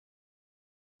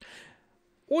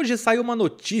Hoje saiu uma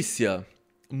notícia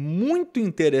muito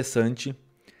interessante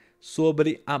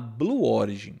sobre a Blue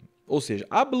Origin. Ou seja,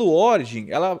 a Blue Origin,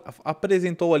 ela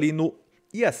apresentou ali no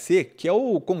IAC, que é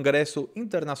o Congresso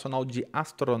Internacional de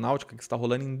Astronáutica que está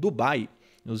rolando em Dubai,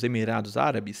 nos Emirados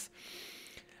Árabes.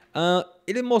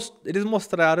 Eles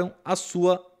mostraram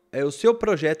o seu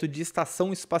projeto de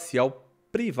estação espacial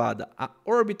privada, a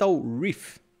Orbital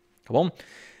Reef. Tá bom?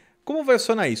 Como vai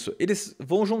funcionar isso? Eles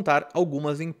vão juntar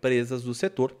algumas empresas do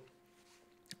setor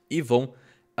e vão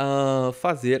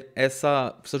fazer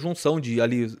essa junção de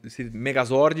ali, esse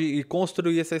Megazord e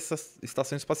construir essa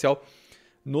estação espacial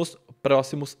nos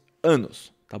próximos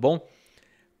anos, tá bom?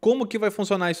 Como que vai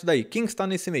funcionar isso daí? Quem está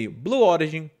nesse meio? Blue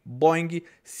Origin, Boeing,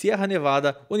 Sierra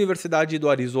Nevada, Universidade do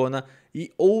Arizona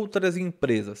e outras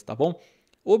empresas, tá bom?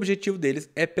 O objetivo deles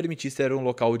é permitir ser um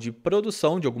local de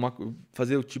produção,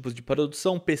 fazer tipos de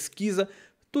produção, pesquisa,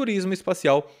 turismo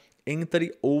espacial,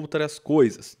 entre outras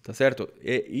coisas, tá certo?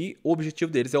 E o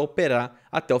objetivo deles é operar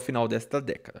até o final desta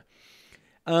década.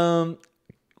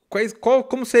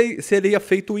 Como seria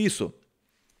feito isso?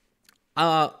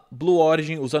 A Blue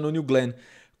Origin, usando o New Glenn,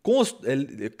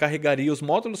 carregaria os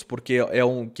módulos, porque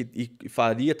que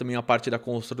faria também a parte da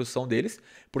construção deles,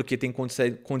 porque tem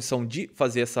condição de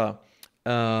fazer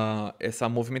essa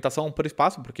movimentação por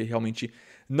espaço, porque realmente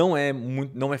não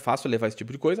é fácil levar esse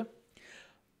tipo de coisa.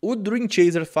 O Dream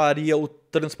Chaser faria o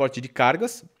transporte de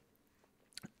cargas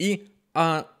e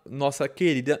a nossa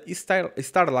querida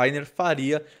Starliner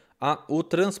faria o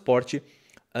transporte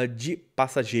de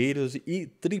passageiros e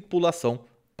tripulação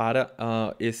para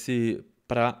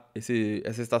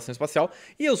essa estação espacial,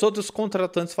 e os outros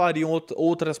contratantes fariam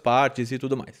outras partes e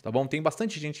tudo mais, tá bom? Tem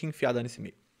bastante gente enfiada nesse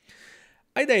meio.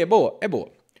 A ideia é boa? É boa.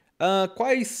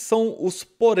 Quais são os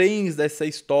poréns dessa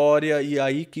história? E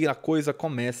aí que a coisa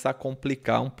começa a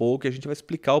complicar um pouco, e a gente vai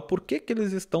explicar o porquê que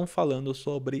eles estão falando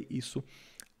sobre isso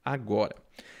agora.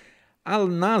 A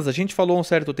NASA, a gente falou há um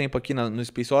certo tempo aqui no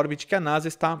Space Orbit que a NASA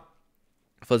está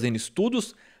fazendo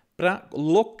estudos para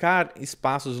locar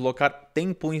espaços, locar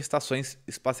tempo em estações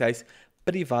espaciais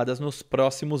privadas nos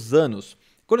próximos anos.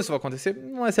 Quando isso vai acontecer,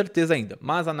 não é certeza ainda,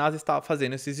 mas a NASA está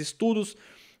fazendo esses estudos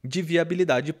de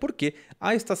viabilidade, porque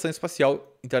a Estação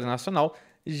Espacial Internacional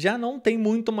já não tem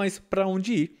muito mais para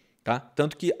onde ir, tá?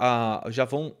 Tanto que já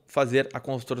vão fazer a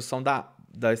construção da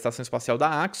Estação Espacial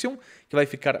da Axiom, que vai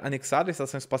ficar anexada à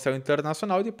Estação Espacial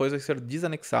Internacional e depois vai ser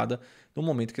desanexada no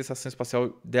momento que a Estação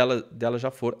Espacial dela já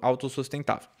for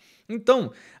autossustentável.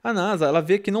 Então, a NASA, ela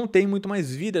vê que não tem muito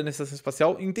mais vida na Estação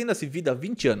Espacial, entenda-se vida há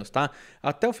 20 anos, tá?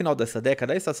 Até o final dessa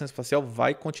década, a Estação Espacial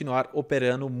vai continuar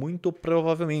operando muito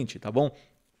provavelmente, tá bom?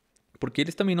 Porque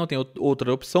eles também não têm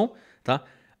outra opção, tá?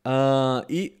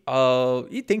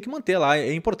 E tem que manter lá,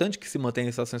 é importante que se mantenha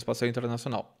a Estação Espacial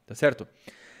Internacional, tá certo?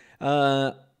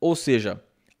 Ou seja,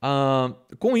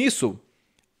 com isso,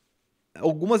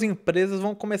 algumas empresas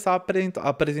vão começar a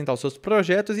apresentar os seus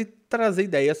projetos e trazer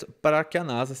ideias para que a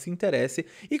NASA se interesse.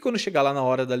 E quando chegar lá na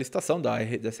hora da licitação,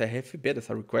 dessa RFP,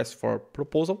 dessa Request for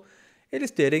Proposal,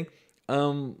 eles terem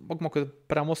alguma coisa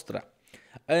para mostrar.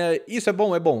 Isso é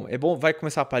bom, vai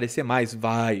começar a aparecer mais,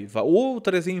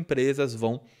 outras empresas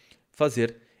vão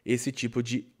fazer esse tipo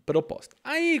de proposta.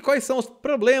 Aí, quais são os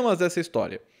problemas dessa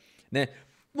história? Né?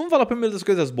 Vamos falar primeiro das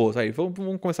coisas boas, aí,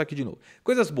 vamos começar aqui de novo.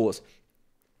 Coisas boas.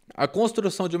 A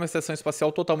construção de uma estação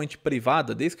espacial totalmente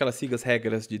privada, desde que ela siga as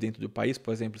regras de dentro do país,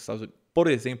 por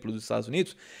exemplo, dos Estados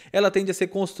Unidos, ela tende a ser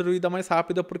construída mais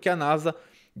rápida porque a NASA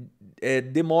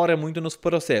demora muito nos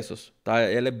processos, tá?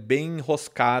 Ela é bem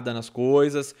enroscada nas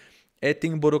coisas,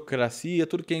 tem burocracia,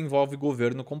 tudo que envolve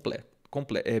governo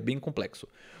é bem complexo.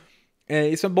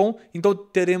 Isso é bom, então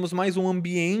teremos mais um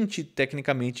ambiente,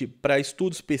 tecnicamente, para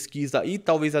estudos, pesquisa e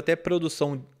talvez até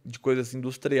produção de coisas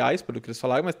industriais, pelo que eles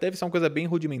falaram, mas deve ser uma coisa bem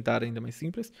rudimentar, ainda mais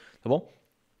simples, tá bom?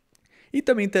 E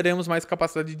também teremos mais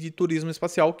capacidade de turismo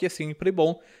espacial, que é sempre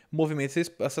bom, movimenta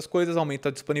essas coisas, aumenta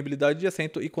a disponibilidade de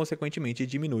assento e, consequentemente,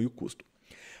 diminui o custo.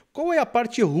 Qual é a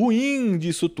parte ruim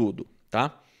disso tudo,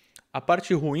 tá? A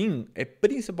parte ruim é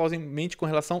principalmente com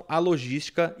relação à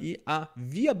logística e à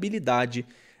viabilidade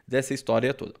dessa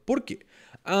história toda. Por quê?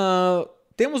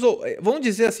 Vamos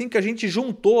dizer assim que a gente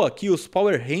juntou aqui os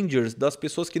Power Rangers das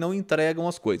pessoas que não entregam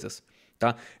as coisas.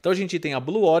 Tá? Então a gente tem a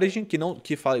Blue Origin, que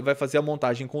vai fazer a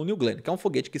montagem com o New Glenn, que é um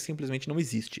foguete que simplesmente não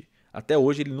existe. Até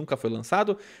hoje ele nunca foi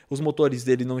lançado, os motores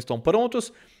dele não estão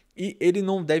prontos e ele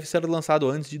não deve ser lançado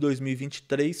antes de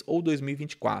 2023 ou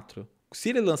 2024. Se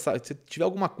ele se tiver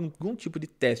algum tipo de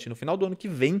teste no final do ano que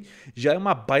vem, já é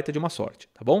uma baita de uma sorte,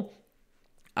 tá bom?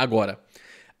 Agora,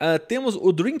 temos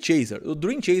o Dream Chaser. O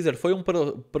Dream Chaser foi um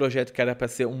projeto que era para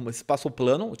ser um espaço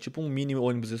plano, tipo um mini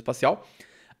ônibus espacial.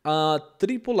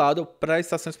 tripulado para a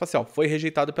Estação Espacial. Foi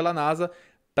rejeitado pela NASA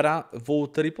para voo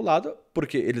tripulado,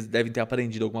 porque eles devem ter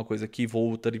aprendido alguma coisa que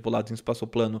voo tripulado em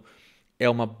espaçoplano é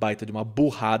uma baita de uma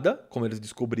burrada, como eles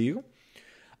descobriram.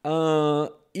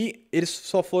 E eles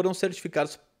só foram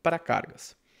certificados para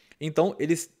cargas. Então,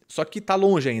 só que está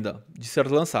longe ainda de ser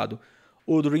lançado.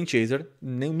 O Dream Chaser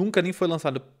nunca nem foi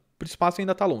lançado para o espaço e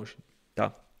ainda está longe.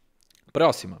 Tá?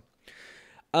 Próxima.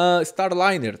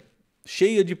 Starliner,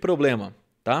 cheia de problema.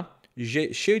 Tá?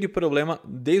 Cheio de problema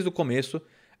desde o começo.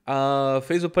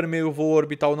 Fez o primeiro voo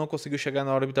orbital, não conseguiu chegar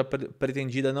na órbita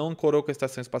pretendida, não ancorou com a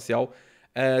estação espacial.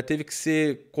 Teve que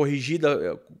ser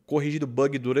corrigido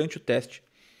bug durante o teste.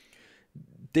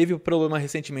 Teve um problema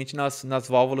recentemente nas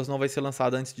válvulas, não vai ser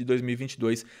lançado antes de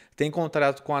 2022. Tem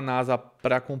contrato com a NASA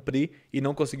para cumprir e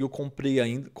não conseguiu cumprir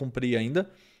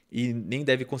ainda. E nem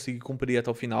deve conseguir cumprir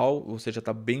até o final, ou seja,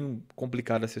 está bem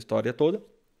complicada essa história toda.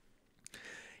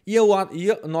 E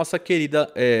a nossa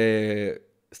querida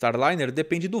Starliner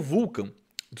depende do Vulcan.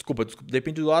 Desculpa,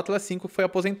 depende do Atlas V que foi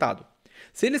aposentado.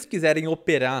 Se eles quiserem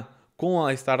operar com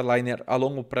a Starliner a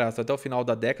longo prazo até o final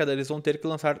da década, eles vão ter que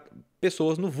lançar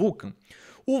pessoas no Vulcan.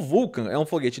 O Vulcan é um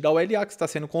foguete da ULA que está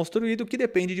sendo construído que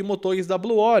depende de motores da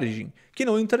Blue Origin, que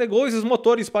não entregou esses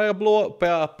motores para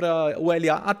a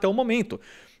ULA até o momento.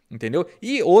 Entendeu?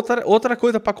 E outra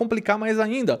coisa para complicar mais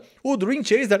ainda, o Dream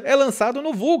Chaser é lançado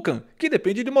no Vulcan, que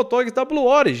depende de motores da Blue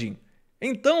Origin.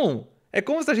 Então, é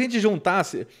como se a gente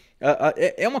juntasse...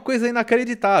 É uma coisa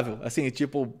inacreditável. Assim,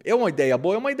 tipo, é uma ideia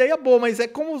boa, mas é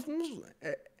como...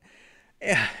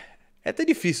 É até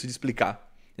difícil de explicar.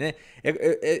 Né?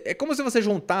 É como se você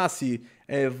juntasse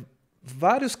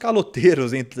vários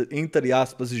caloteiros, entre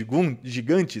aspas,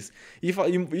 gigantes, e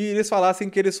eles falassem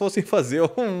que eles fossem fazer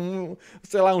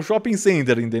um shopping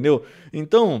center, entendeu?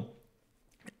 Então,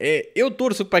 eu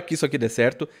torço para que isso aqui dê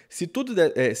certo. Se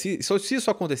isso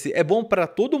acontecer, é bom para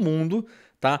todo mundo,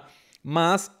 tá?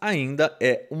 Mas ainda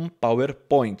é um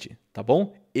PowerPoint, tá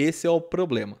bom? Esse é o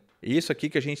problema. Isso aqui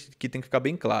que tem que ficar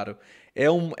bem claro. É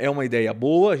uma ideia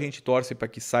boa, a gente torce para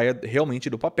que saia realmente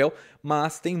do papel,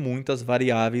 mas tem muitas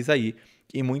variáveis aí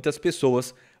e muitas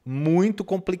pessoas muito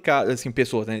complicadas, assim,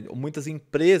 pessoas, né? Muitas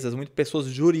empresas, muitas pessoas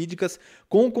jurídicas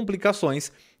com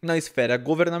complicações na esfera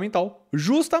governamental,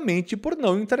 justamente por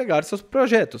não entregar seus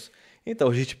projetos. Então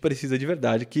a gente precisa de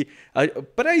verdade que,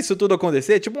 para isso tudo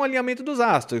acontecer, é tipo um alinhamento dos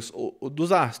astros.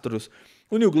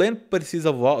 O New Glenn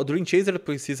precisa voar, o Dream Chaser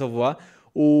precisa voar,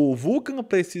 o Vulcan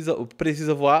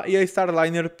precisa voar e a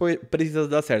Starliner precisa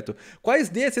dar certo. Quais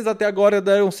desses até agora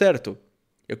deram certo?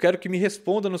 Eu quero que me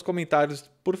responda nos comentários,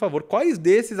 por favor, quais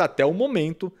desses até o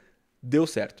momento deu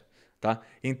certo, tá?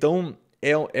 Então,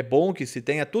 é bom que se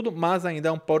tenha tudo, mas ainda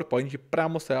é um PowerPoint para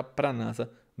mostrar para a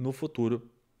NASA no futuro,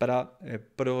 para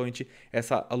provavelmente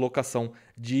essa alocação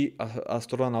de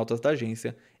astronautas da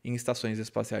agência em estações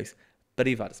espaciais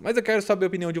privadas. Mas eu quero saber a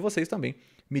opinião de vocês também.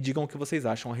 Me digam o que vocês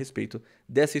acham a respeito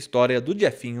dessa história do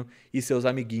Jeffinho e seus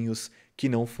amiguinhos que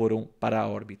não foram para a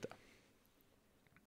órbita.